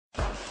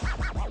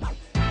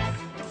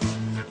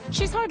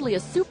She's hardly a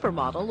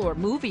supermodel or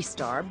movie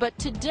star, but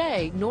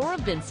today, Norah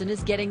Vincent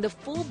is getting the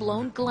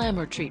full-blown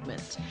glamour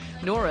treatment.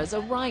 Norah's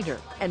a writer,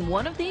 and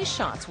one of these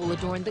shots will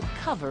adorn the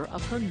cover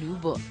of her new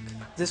book.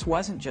 This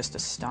wasn't just a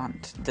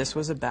stunt. This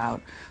was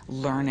about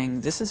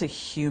learning. This is a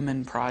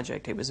human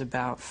project. It was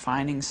about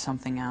finding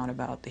something out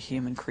about the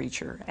human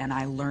creature, and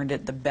I learned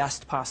it the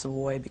best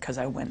possible way because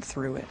I went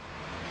through it.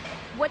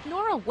 What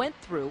Norah went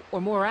through,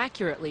 or more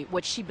accurately,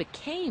 what she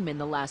became in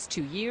the last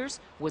 2 years,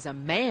 was a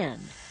man.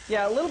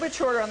 Yeah, a little bit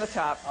shorter on the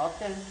top.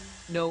 Okay.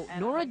 No,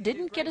 Norah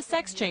didn't get a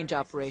sex change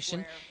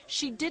operation.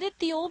 She did it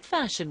the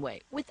old-fashioned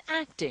way, with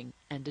acting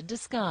and a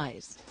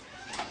disguise.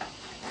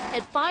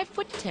 At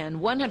 5'10",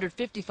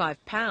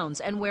 155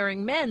 pounds, and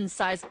wearing men's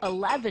size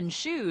 11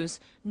 shoes,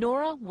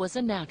 Norah was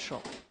a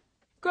natural.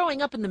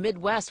 Growing up in the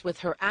Midwest with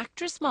her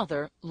actress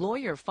mother,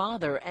 lawyer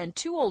father, and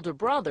 2 older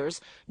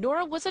brothers,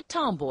 Norah was a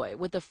tomboy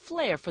with a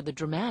flair for the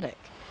dramatic.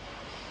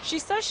 She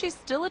says she's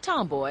still a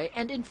tomboy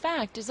and, in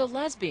fact, is a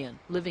lesbian,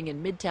 living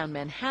in Midtown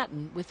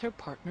Manhattan with her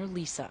partner,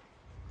 Lisa.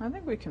 I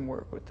think we can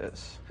work with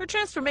this. Her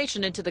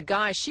transformation into the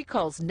guy she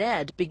calls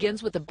Ned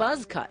begins with a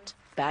buzz cut,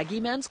 baggy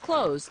men's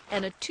clothes,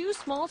 and a too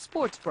small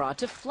sports bra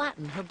to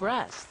flatten her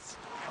breasts.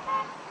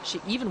 She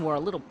even wore a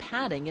little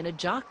padding and a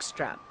jock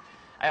strap.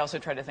 I also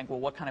tried to think, well,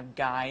 what kind of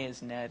guy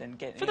is Ned? And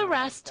For the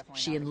rest,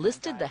 she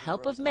enlisted the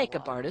help of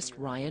makeup artist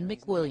Ryan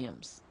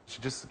McWilliams.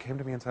 She just came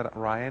to me and said,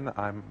 Ryan,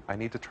 I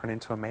need to turn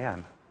into a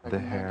man. The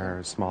hair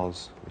as small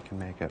as we can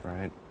make it,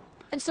 right?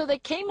 And so they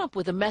came up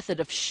with a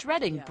method of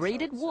shredding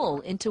braided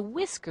wool into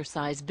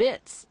whisker-sized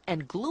bits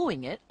and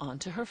gluing it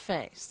onto her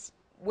face.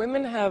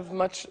 Women have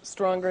much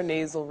stronger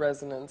nasal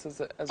resonance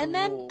as a And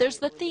then there's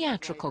the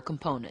theatrical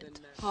component.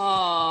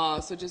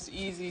 Ah, so just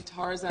easy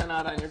Tarzan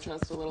out on your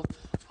chest a little.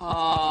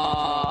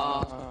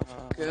 Ah,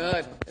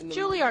 good.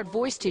 Juilliard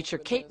voice teacher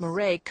Kate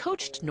Murray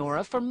coached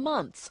Norah for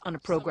months on a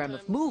program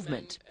of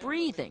movement,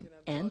 breathing,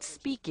 and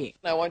speaking.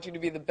 I want you to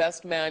be the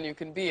best man you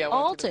can be.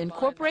 All to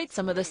incorporate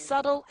some of the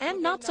subtle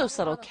and not so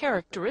subtle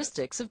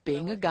characteristics of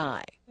being a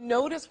guy.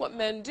 Notice what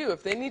men do.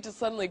 If they need to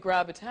suddenly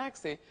grab a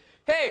taxi,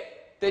 hey,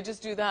 they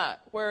just do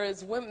that.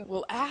 Whereas women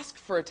will ask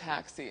for a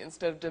taxi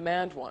instead of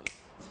demand one.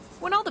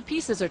 When all the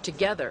pieces are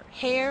together,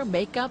 hair,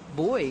 makeup,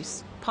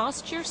 voice,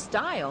 posture,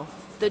 style,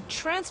 the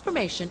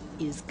transformation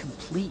is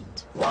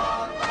complete.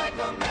 Walk like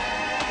a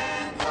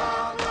man,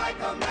 talk like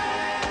a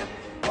man,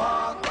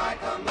 walk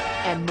like a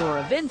man. And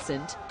Norah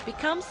Vincent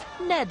becomes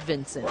Ned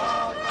Vincent.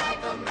 Walk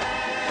like a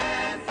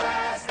man,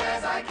 fast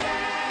as I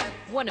can.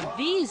 One of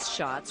these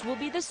shots will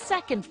be the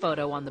second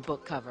photo on the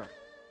book cover.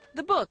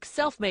 The book,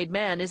 Self-Made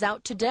Man, is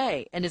out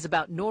today and is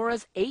about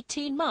Norah's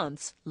 18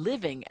 months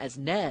living as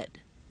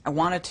Ned. I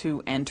wanted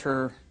to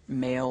enter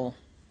male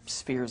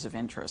spheres of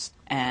interest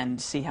and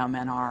see how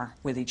men are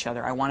with each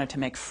other. I wanted to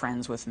make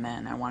friends with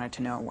men. I wanted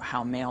to know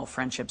how male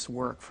friendships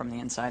work from the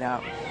inside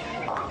out.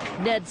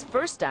 Ned's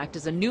first act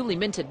as a newly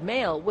minted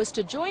male was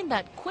to join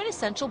that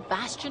quintessential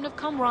bastion of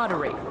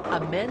camaraderie, a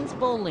men's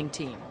bowling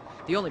team.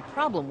 The only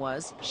problem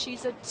was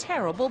she's a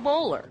terrible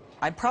bowler.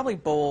 I'd probably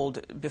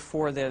bowled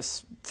before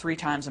this 3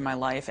 times in my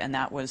life, and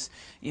that was,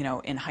 you know,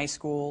 in high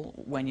school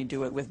when you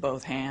do it with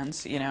both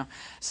hands, you know.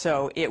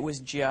 So it was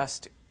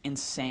just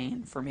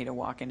insane for me to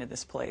walk into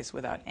this place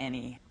without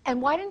any.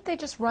 And why didn't they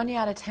just run you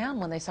out of town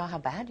when they saw how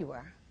bad you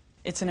were?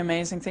 It's an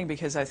amazing thing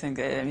because I think,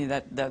 I mean,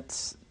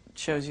 that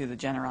shows you the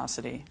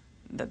generosity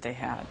that they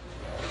had.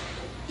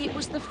 It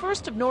was the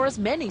first of Norah's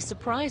many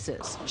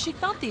surprises. She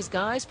thought these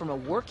guys from a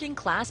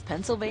working-class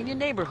Pennsylvania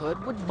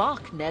neighborhood would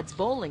mock Ned's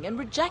bowling and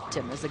reject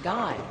him as a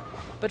guy.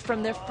 But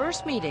from their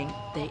first meeting,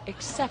 they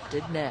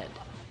accepted Ned.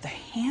 The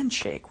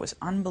handshake was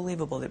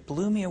unbelievable. It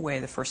blew me away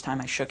the first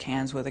time I shook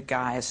hands with a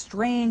guy, a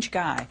strange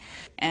guy.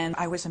 And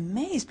I was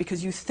amazed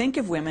because you think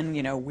of women,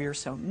 you know, we're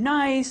so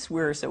nice,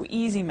 we're so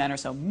easy, men are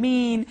so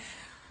mean.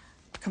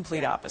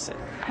 Complete opposite.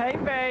 Hey,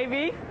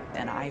 baby.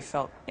 And I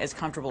felt as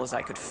comfortable as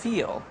I could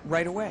feel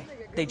right away.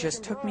 They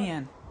just took me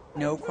in,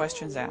 no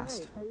questions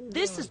asked.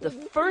 This is the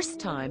first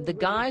time the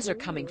guys are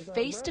coming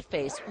face to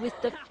face with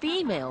the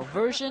female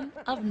version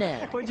of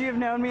Ned. Would you have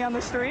known me on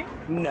the street?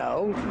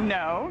 No.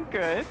 No,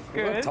 good,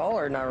 You look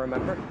taller than I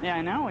remember. Yeah,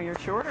 I know, you're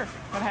shorter.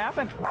 What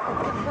happened?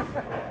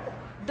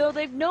 Though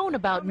they've known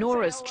about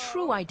Norah's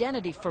true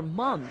identity for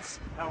months,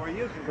 How are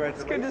you?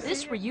 Congratulations.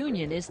 this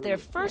reunion is their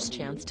first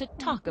chance to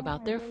talk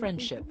about their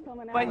friendship.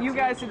 But you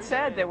guys had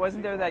said that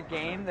wasn't there that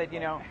game that, you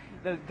know,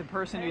 the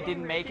person who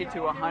didn't make it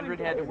to 100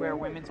 had to wear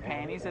women's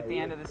panties at the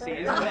end of the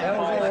season.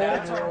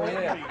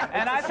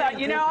 And I thought,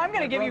 you know, I'm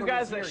going to give you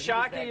guys the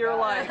shock of your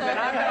life, and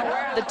I'm going to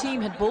wear The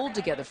team had bowled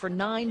together for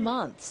 9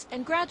 months,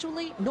 and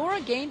gradually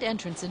Norah gained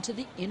entrance into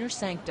the inner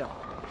sanctum.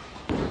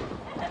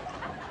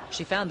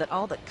 She found that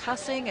all the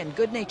cussing and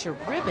good-natured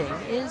ribbing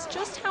is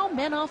just how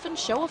men often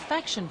show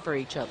affection for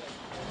each other.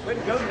 Way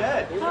to go,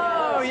 Ned.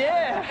 Oh,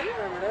 yeah. You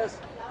remember this?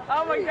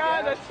 Oh, my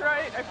God, that's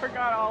right. I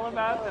forgot all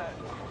about that.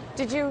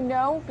 Did you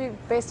know,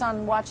 based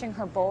on watching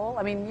her bowl?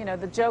 I mean, you know,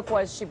 the joke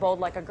was she bowled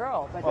like a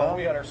girl. But Well,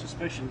 we had our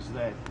suspicions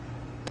that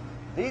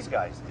these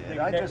guys did.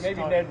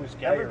 Maybe Ned was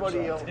gay or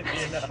everybody else. something,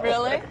 you know?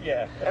 Really?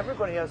 Yeah.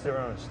 Everybody has their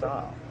own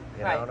style.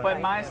 You Right, know what But I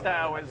mean? my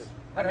style was,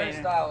 But her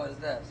style is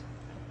this.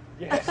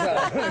 Yeah. It's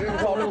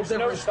a little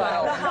different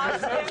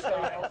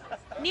style.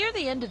 Near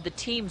the end of the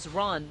team's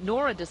run,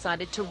 Norah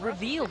decided to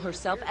reveal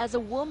herself as a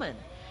woman.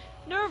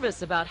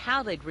 Nervous about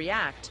how they'd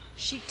react,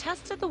 she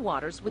tested the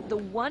waters with the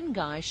one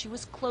guy she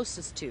was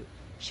closest to.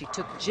 She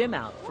took Jim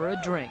out for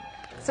a drink.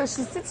 So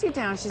she sits you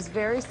down, she's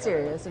very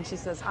serious, and she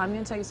says, I'm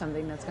going to tell you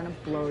something that's going to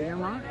blow your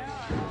mind.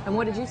 And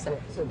what did you say?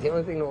 So the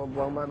only thing that would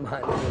blow my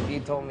mind is if you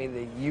told me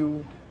that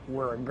you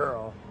were a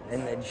girl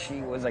and that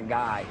she was a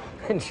guy.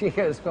 And she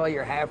goes, well,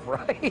 you're half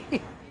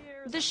right.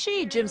 The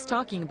she Jim's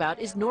talking about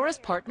is Norah's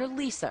partner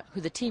Lisa,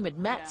 who the team had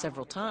met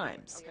several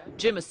times.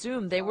 Jim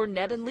assumed they were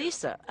Ned and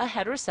Lisa, a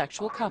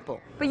heterosexual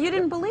couple. But you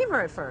didn't believe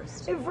her at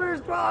first. At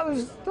first, well, I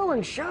was still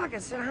in shock. I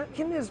said, how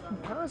can this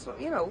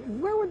possibly,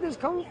 where would this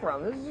come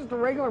from? This is just a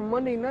regular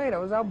Monday night. I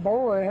was out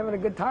bowling having a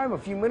good time a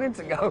few minutes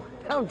ago.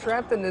 Now I'm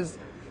trapped in this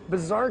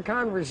bizarre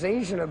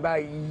conversation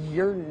about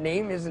your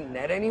name isn't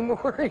Ned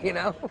anymore,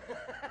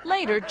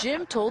 Later,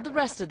 Jim told the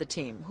rest of the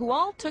team, who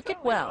all took it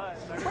well.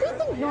 What do you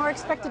think Norah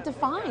expected to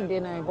find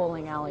in a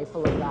bowling alley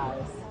full of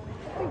guys?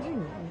 I think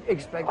you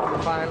expected to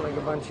find like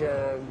a bunch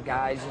of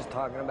guys just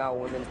talking about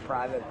women's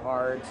private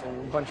parts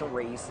and a bunch of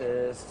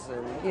racists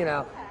and,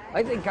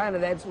 I think kind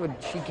of that's what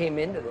she came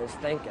into this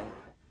thinking.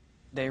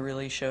 They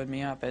really showed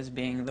me up as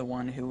being the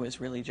one who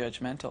was really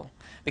judgmental,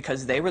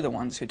 because they were the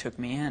ones who took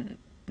me in,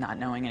 not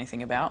knowing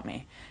anything about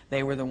me.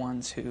 They were the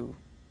ones who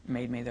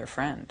made me their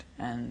friend,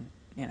 and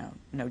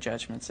no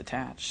judgments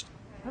attached.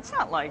 that's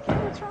not like you.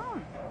 What's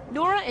wrong?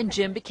 Norah and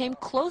Jim became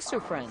closer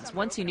friends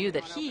once he knew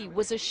that he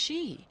was a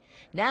she.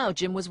 Now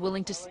Jim was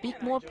willing to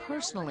speak more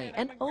personally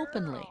and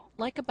openly,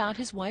 like about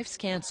his wife's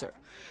cancer.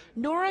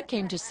 Norah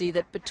came to see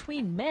that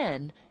between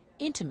men,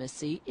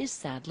 intimacy is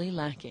sadly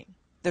lacking.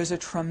 There's a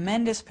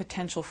tremendous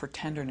potential for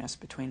tenderness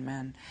between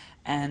men,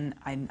 and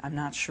I'm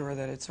not sure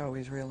that it's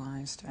always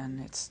realized,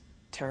 and it's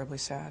terribly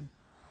sad.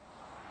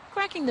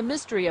 Cracking the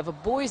mystery of a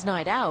boys'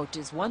 night out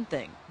is one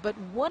thing, but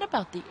what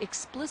about the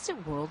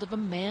explicit world of a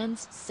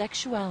man's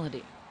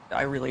sexuality?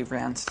 I really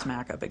ran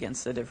smack up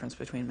against the difference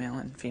between male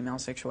and female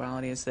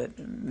sexuality, is that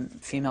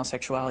female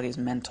sexuality is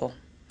mental.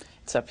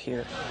 It's up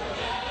here.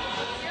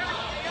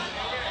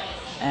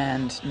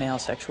 And male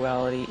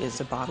sexuality is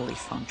a bodily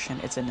function.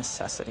 It's a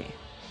necessity.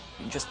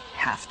 You just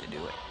have to do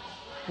it.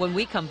 When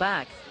we come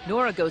back,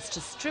 Norah goes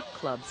to strip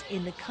clubs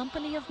in the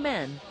company of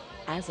men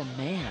as a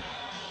man.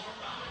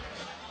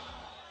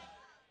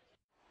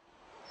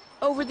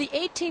 Over the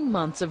 18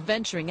 months of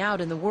venturing out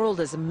in the world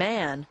as a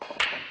man,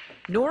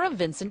 Norah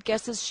Vincent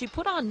guesses she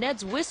put on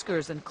Ned's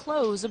whiskers and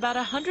clothes about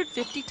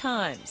 150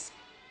 times.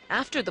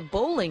 After the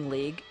bowling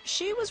league,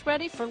 she was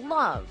ready for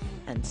love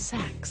and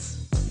sex.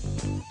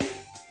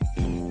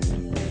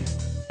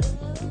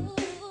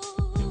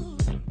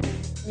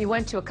 You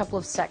went to a couple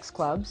of sex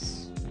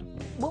clubs.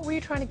 What were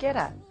you trying to get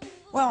at?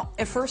 Well,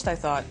 at first I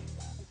thought,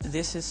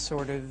 this is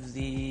sort of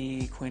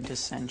the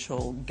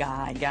quintessential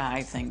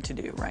guy thing to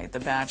do, right? The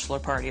bachelor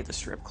party at the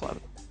strip club.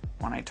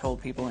 When I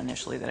told people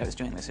initially that I was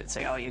doing this, they'd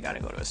say, oh, you gotta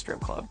go to a strip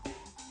club.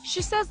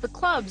 She says the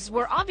clubs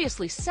were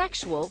obviously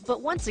sexual,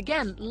 but once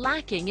again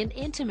lacking in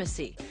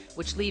intimacy,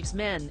 which leaves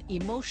men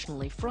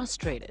emotionally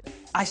frustrated.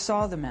 I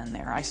saw the men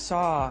there. I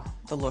saw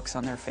the looks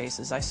on their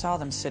faces. I saw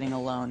them sitting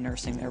alone,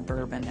 nursing their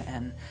bourbon,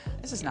 and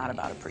this is not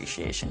about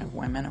appreciation of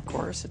women, of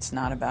course. It's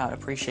not about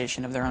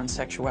appreciation of their own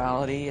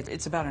sexuality.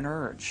 It's about an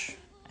urge,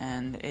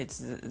 and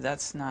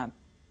that's not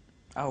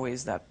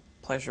always that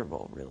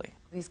pleasurable, really.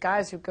 These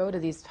guys who go to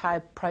these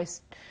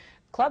high-priced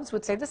clubs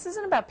would say, this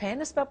isn't about pain,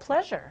 it's about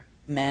pleasure.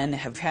 Men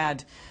have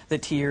had the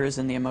tears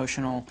and the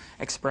emotional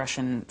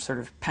expression sort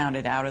of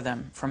pounded out of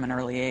them from an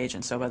early age,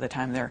 and so by the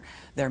time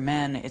they're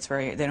men,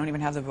 they don't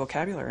even have the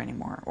vocabulary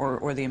anymore,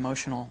 or the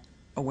emotional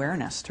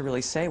awareness to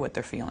really say what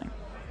they're feeling.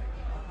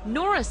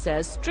 Norah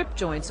says strip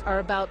joints are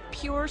about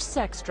pure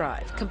sex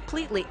drive,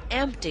 completely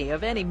empty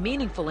of any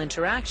meaningful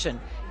interaction,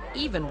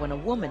 even when a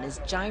woman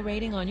is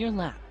gyrating on your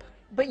lap.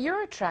 But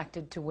you're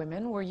attracted to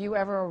women. Were you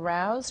ever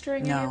aroused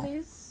during any of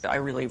these? I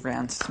really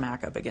ran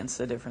smack up against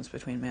the difference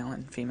between male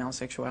and female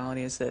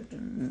sexuality, is that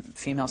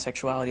female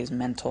sexuality is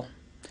mental.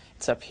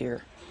 It's up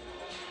here.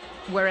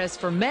 Whereas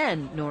for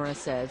men, Norah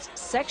says,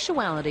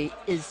 sexuality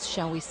is,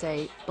 shall we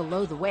say,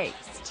 below the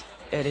waist.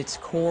 At its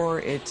core,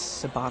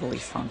 it's a bodily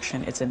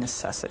function. It's a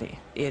necessity.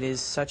 It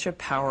is such a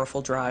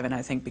powerful drive, and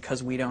I think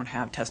because we don't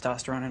have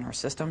testosterone in our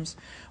systems,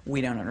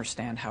 we don't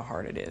understand how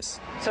hard it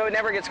is. So it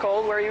never gets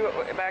cold where you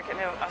back in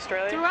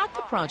Australia? Throughout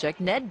the project,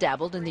 Ned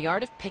dabbled in the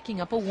art of picking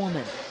up a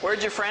woman.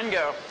 Where'd your friend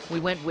go? We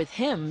went with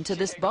him to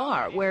this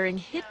bar, wearing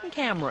hidden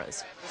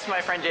cameras. This is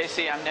my friend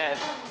JC, I'm Ned.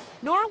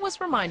 Norah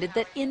was reminded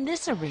that in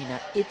this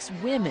arena, it's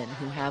women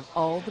who have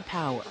all the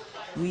power.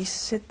 We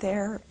sit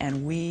there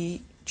and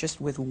we, just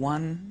with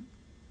one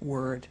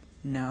word,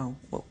 no,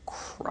 will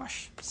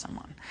crush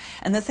someone.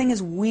 And the thing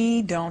is,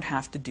 we don't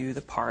have to do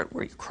the part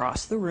where you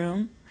cross the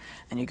room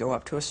and you go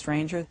up to a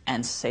stranger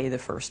and say the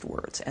first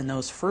words. And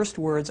those first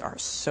words are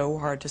so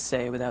hard to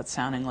say without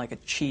sounding like a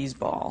cheese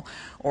ball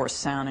or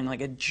sounding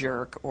like a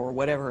jerk or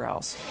whatever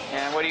else.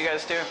 And what do you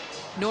guys do?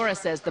 Norah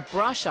says the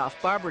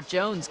brush-off Barbara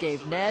Jones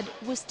gave Ned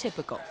was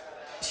typical.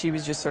 She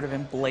was just sort of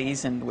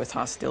emblazoned with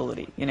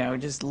hostility, you know,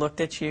 just looked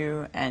at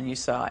you and you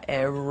saw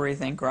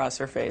everything cross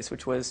her face,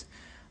 which was,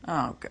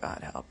 oh,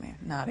 God help me,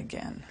 not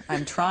again.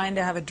 I'm trying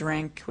to have a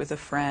drink with a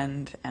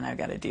friend and I've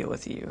got to deal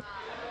with you.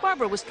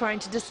 Barbara was trying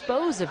to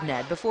dispose of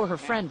Ned before her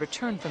friend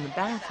returned from the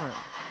bathroom.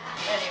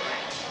 Anyway,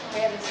 we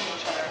haven't seen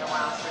each other in a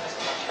while, so we're just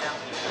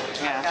going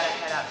to, Yeah. I've got to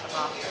head out to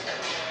mom.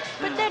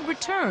 But Ned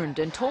returned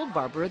and told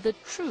Barbara the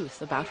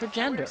truth about her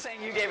gender.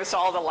 Saying you gave us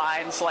all the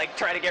lines, like,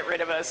 try to get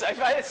rid of us.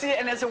 I see it,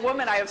 and as a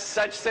woman, I have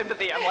such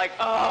sympathy. I'm like,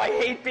 oh, I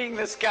hate being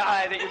this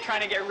guy that you're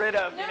trying to get rid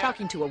of. You know?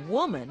 Talking to a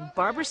woman,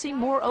 Barbara seemed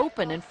more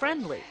open and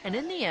friendly, and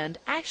in the end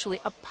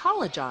actually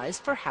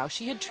apologized for how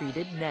she had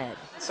treated Ned.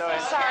 So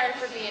Sorry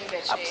for being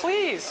bitchy.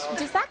 please.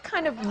 Does that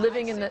kind of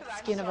living in the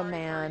skin of a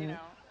man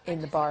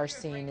in the bar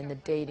scene, in the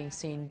dating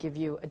scene, give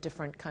you a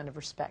different kind of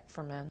respect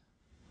for men?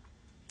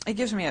 It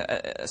gives me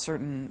a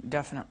certain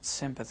definite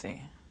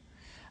sympathy.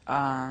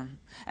 And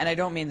I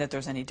don't mean that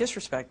there's any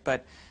disrespect,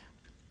 but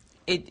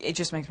it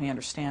just makes me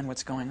understand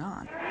what's going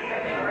on.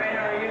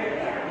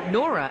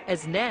 Norah,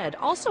 as Ned,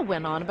 also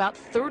went on about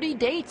 30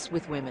 dates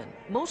with women,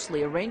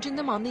 mostly arranging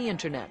them on the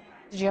internet.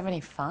 Did you have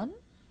any fun?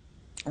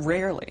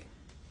 Rarely,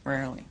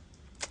 rarely.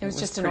 It was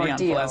just an pretty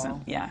ordeal.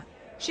 unpleasant, yeah.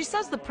 She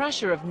says the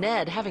pressure of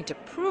Ned having to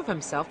prove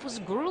himself was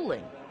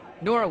grueling.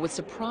 Norah was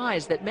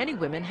surprised that many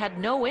women had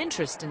no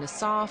interest in a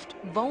soft,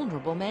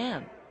 vulnerable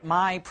man.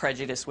 My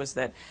prejudice was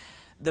that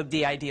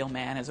the ideal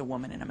man is a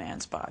woman in a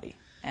man's body.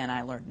 And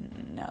I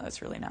learned, no,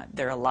 that's really not.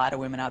 There are a lot of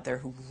women out there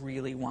who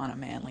really want a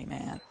manly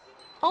man.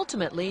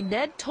 Ultimately,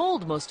 Ned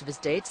told most of his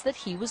dates that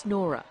he was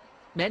Norah.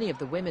 Many of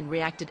the women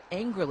reacted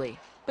angrily,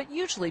 but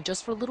usually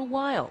just for a little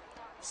while.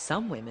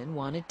 Some women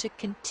wanted to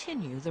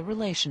continue the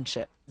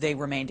relationship. They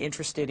remained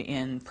interested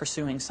in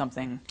pursuing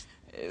something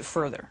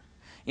further.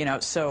 You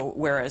know, so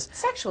whereas...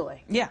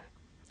 Sexually? Yeah.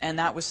 And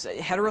that was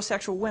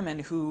heterosexual women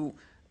who,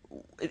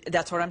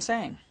 that's what I'm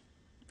saying.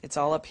 It's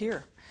all up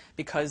here.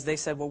 Because they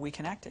said, well, we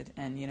connected,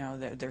 and, you know,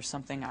 there's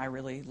something, I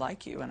really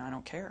like you, and I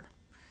don't care.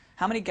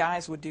 How many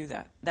guys would do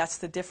that? That's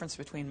the difference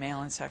between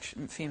male and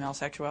female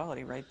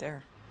sexuality right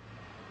there.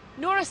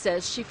 Norah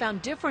says she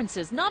found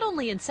differences not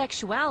only in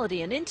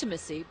sexuality and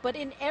intimacy, but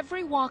in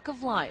every walk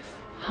of life.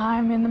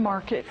 I'm in the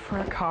market for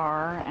a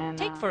car, and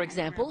Take, for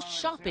example,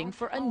 shopping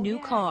for a new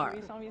car.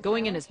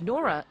 Going in as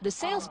Norah, the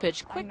sales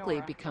pitch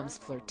quickly becomes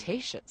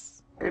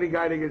flirtatious. Any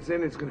guy that gets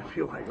in is going to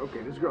feel like,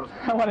 okay, this girl's...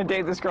 I want to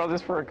date this girl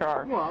just for a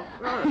car. Well,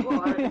 all right,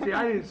 well, I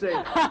didn't say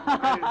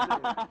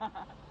that.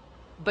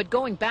 But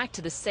going back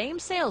to the same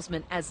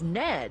salesman as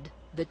Ned,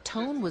 the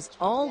tone was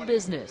all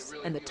business,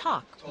 and the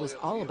talk was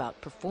all about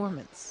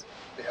performance.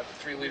 They have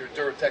the 3-liter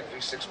Duratec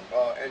V6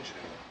 engine.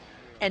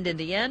 And in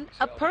the end,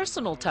 a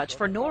personal touch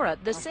for Norah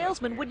the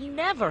salesman would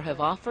never have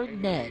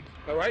offered Ned.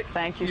 All right?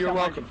 Thank you. You're so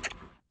welcome. Much.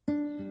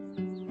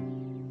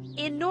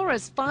 In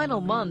Norah's final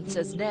months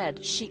as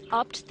Ned, she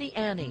upped the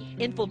ante,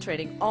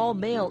 infiltrating all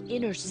male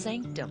inner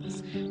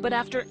sanctums. But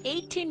after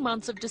 18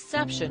 months of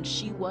deception,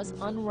 she was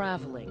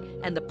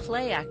unraveling, and the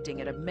play acting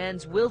at a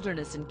men's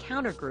wilderness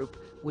encounter group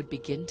would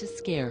begin to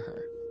scare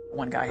her.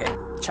 One guy had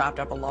chopped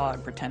up a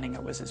log pretending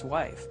it was his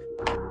wife.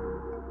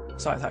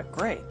 So I thought,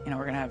 great, you know,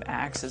 we're going to have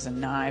axes and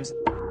knives.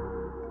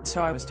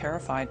 So I was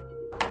terrified.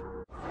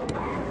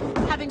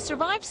 Having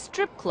survived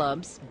strip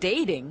clubs,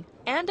 dating,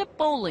 and a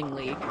bowling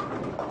league,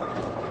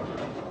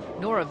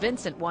 Norah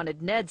Vincent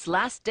wanted Ned's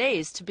last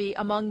days to be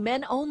among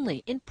men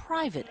only, in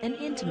private and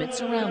intimate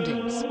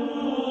surroundings.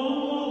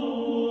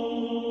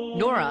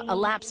 Norah, a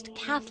lapsed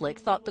Catholic,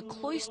 thought the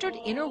cloistered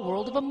inner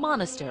world of a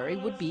monastery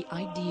would be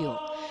ideal.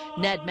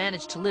 Ned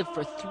managed to live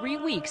for 3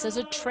 weeks as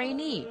a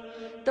trainee.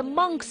 The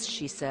monks,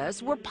 she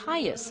says, were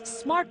pious,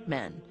 smart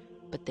men,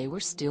 but they were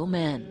still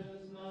men.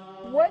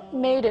 What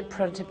made it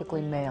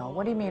prototypically male?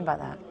 What do you mean by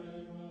that?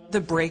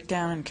 The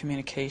breakdown in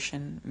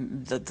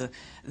communication,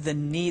 the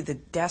need, the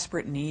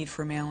desperate need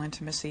for male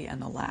intimacy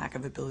and the lack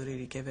of ability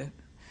to give it,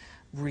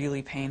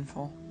 really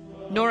painful.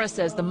 Norah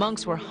says the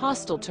monks were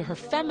hostile to her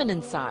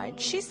feminine side.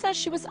 She says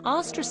she was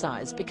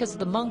ostracized because of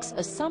the monks'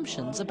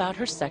 assumptions about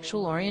her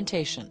sexual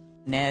orientation.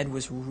 Ned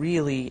was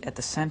really at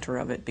the center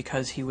of it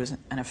because he was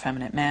an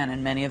effeminate man,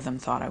 and many of them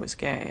thought I was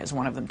gay. As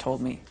one of them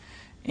told me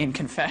in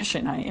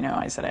confession,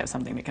 I said, I have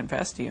something to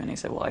confess to you. And he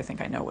said, well, I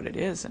think I know what it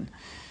is. And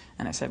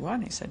I said, what?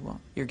 And he said, well,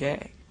 you're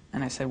gay.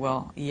 And I said,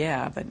 well,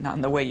 yeah, but not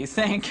in the way you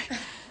think.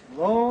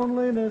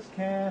 Loneliness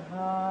can't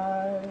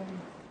hide.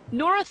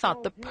 Norah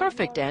thought the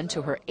perfect end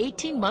to her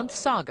 18-month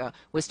saga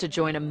was to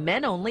join a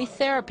men-only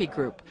therapy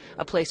group,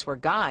 a place where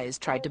guys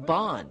tried to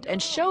bond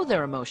and show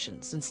their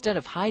emotions instead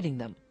of hiding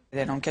them.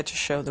 They don't get to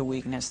show the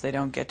weakness. They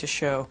don't get to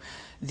show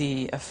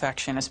the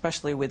affection,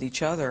 especially with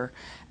each other.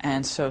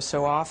 And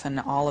so often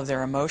all of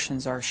their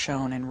emotions are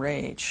shown in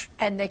rage.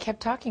 And they kept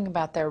talking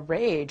about their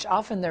rage,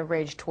 often their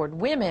rage toward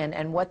women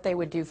and what they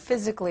would do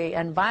physically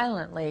and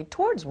violently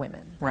towards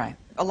women. Right.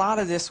 A lot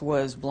of this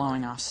was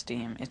blowing off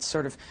steam. It's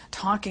sort of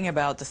talking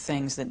about the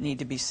things that need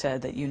to be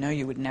said that you know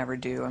you would never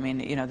do. I mean,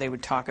 you know, they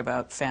would talk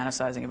about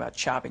fantasizing about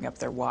chopping up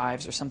their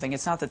wives or something.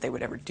 It's not that they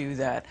would ever do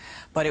that,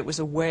 but it was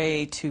a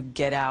way to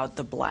get out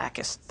the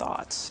blackest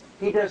thoughts.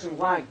 He doesn't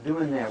like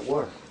doing that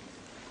work,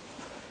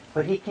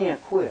 but he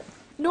can't quit.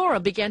 Norah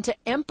began to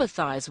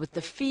empathize with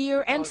the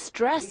fear and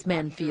stress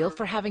men feel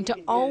for having to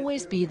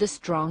always be the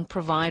strong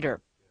provider.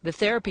 The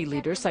therapy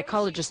leader,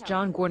 psychologist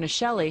John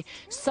Gornishelli,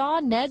 saw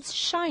Ned's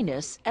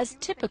shyness as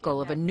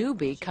typical of a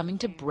newbie coming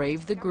to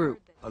brave the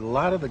group. A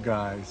lot of the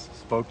guys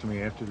spoke to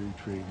me after the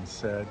retreat and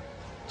said,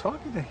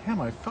 talking to him,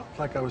 I felt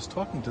like I was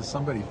talking to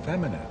somebody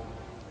feminine.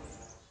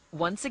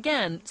 Once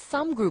again,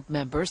 some group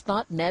members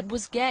thought Ned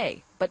was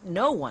gay, but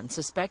no one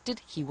suspected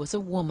he was a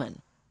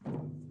woman.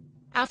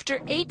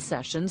 After 8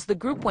 sessions, the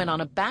group went on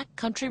a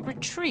backcountry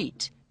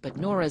retreat. But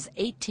Norah's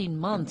 18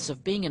 months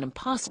of being an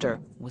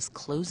imposter was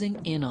closing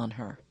in on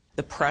her.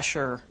 The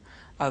pressure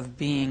of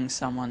being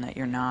someone that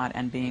you're not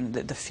and being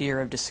the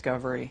fear of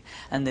discovery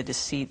and the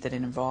deceit that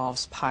it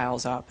involves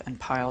piles up and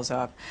piles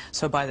up.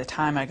 So by the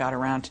time I got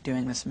around to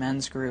doing this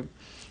men's group,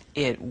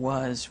 it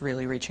was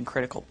really reaching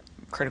critical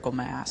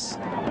mass.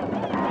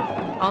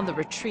 On the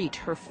retreat,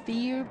 her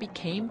fear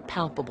became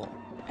palpable.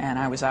 And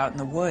I was out in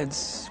the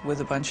woods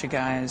with a bunch of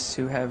guys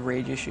who have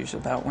rage issues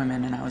about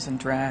women, and I was in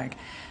drag.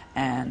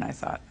 And I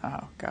thought,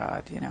 oh,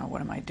 God, you know, what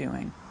am I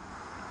doing?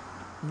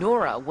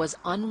 Norah was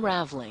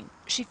unraveling.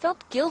 She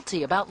felt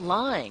guilty about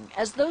lying,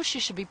 as though she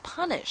should be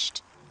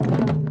punished.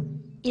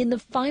 In the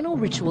final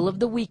ritual of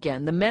the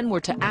weekend, the men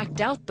were to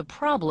act out the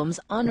problems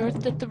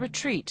unearthed at the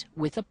retreat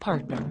with a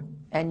partner.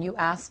 And you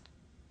asked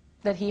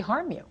that he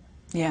harm you.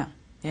 Yeah,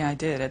 I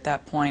did. At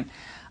that point,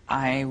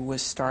 I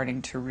was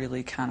starting to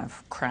really kind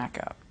of crack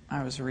up.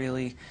 I was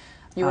really...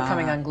 You were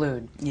coming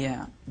unglued.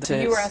 Yeah. So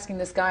you were asking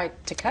this guy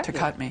to cut you? To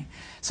cut me.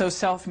 So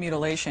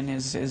self-mutilation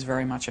is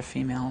very much a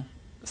female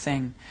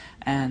thing,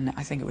 and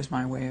I think it was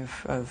my way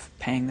of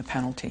paying the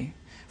penalty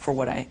for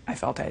what I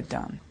felt I had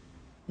done.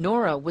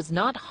 Norah was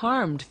not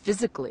harmed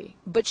physically,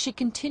 but she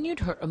continued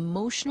her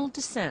emotional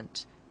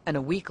descent, and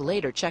a week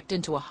later checked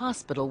into a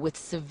hospital with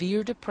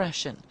severe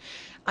depression.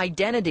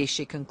 Identity,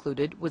 she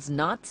concluded, was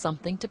not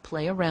something to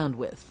play around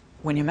with.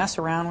 When you mess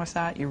around with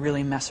that, you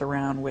really mess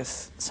around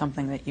with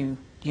something that you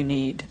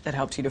need that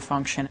helps you to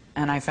function.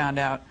 And I found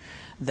out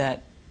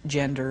that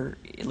gender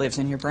lives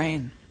in your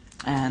brain,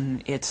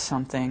 and it's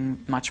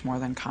something much more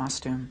than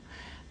costume.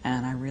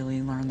 And I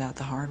really learned that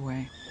the hard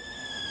way.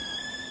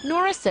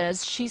 Norah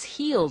says she's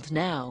healed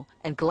now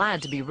and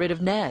glad to be rid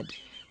of Ned,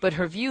 but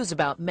her views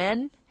about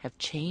men have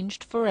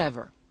changed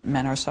forever.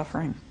 Men are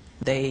suffering.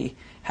 They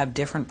have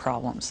different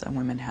problems than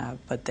women have,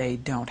 but they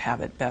don't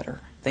have it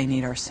better. They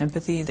need our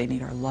sympathy, they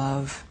need our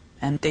love,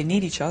 and they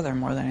need each other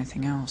more than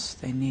anything else.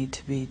 They need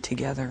to be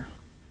together.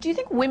 Do you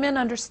think women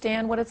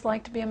understand what it's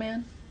like to be a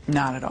man?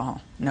 Not at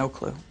all. No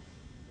clue.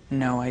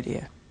 No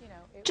idea.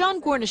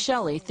 John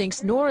Gornishelli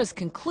thinks Norah's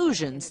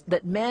conclusions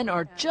that men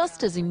are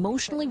just as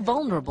emotionally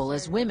vulnerable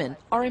as women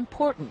are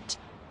important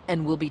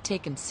and will be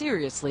taken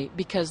seriously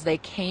because they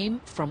came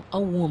from a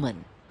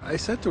woman. I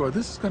said to her,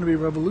 this is going to be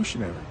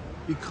revolutionary,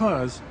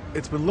 because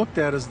it's been looked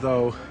at as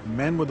though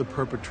men were the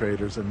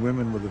perpetrators and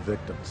women were the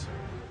victims.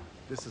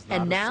 This is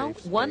not and now,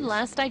 one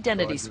last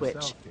identity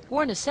switch.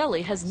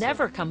 Gornishelli has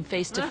never come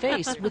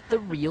face-to-face with the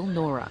real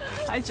Norah.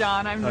 Hi,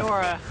 John. I'm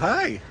Norah.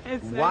 Hi.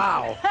 It's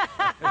wow.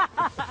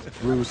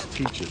 Bruce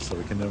teaches, so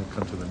we can never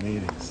come to the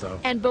meetings. So.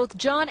 And both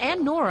John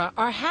and Norah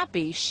are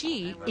happy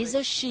she is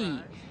a she.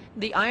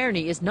 The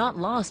irony is not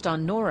lost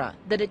on Norah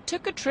that it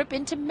took a trip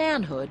into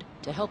manhood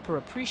to help her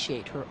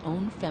appreciate her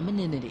own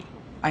femininity.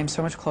 I'm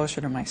so much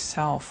closer to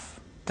myself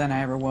than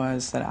I ever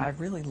was, that I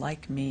really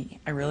like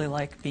me. I really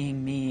like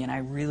being me, and I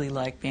really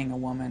like being a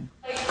woman.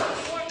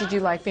 Did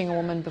you like being a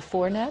woman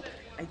before Ned?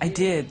 I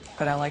did,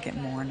 but I like it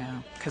more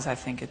now, because I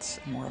think it's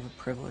more of a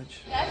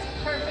privilege. That's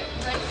perfect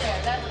right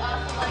there. That's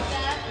awesome like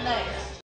that. Nice.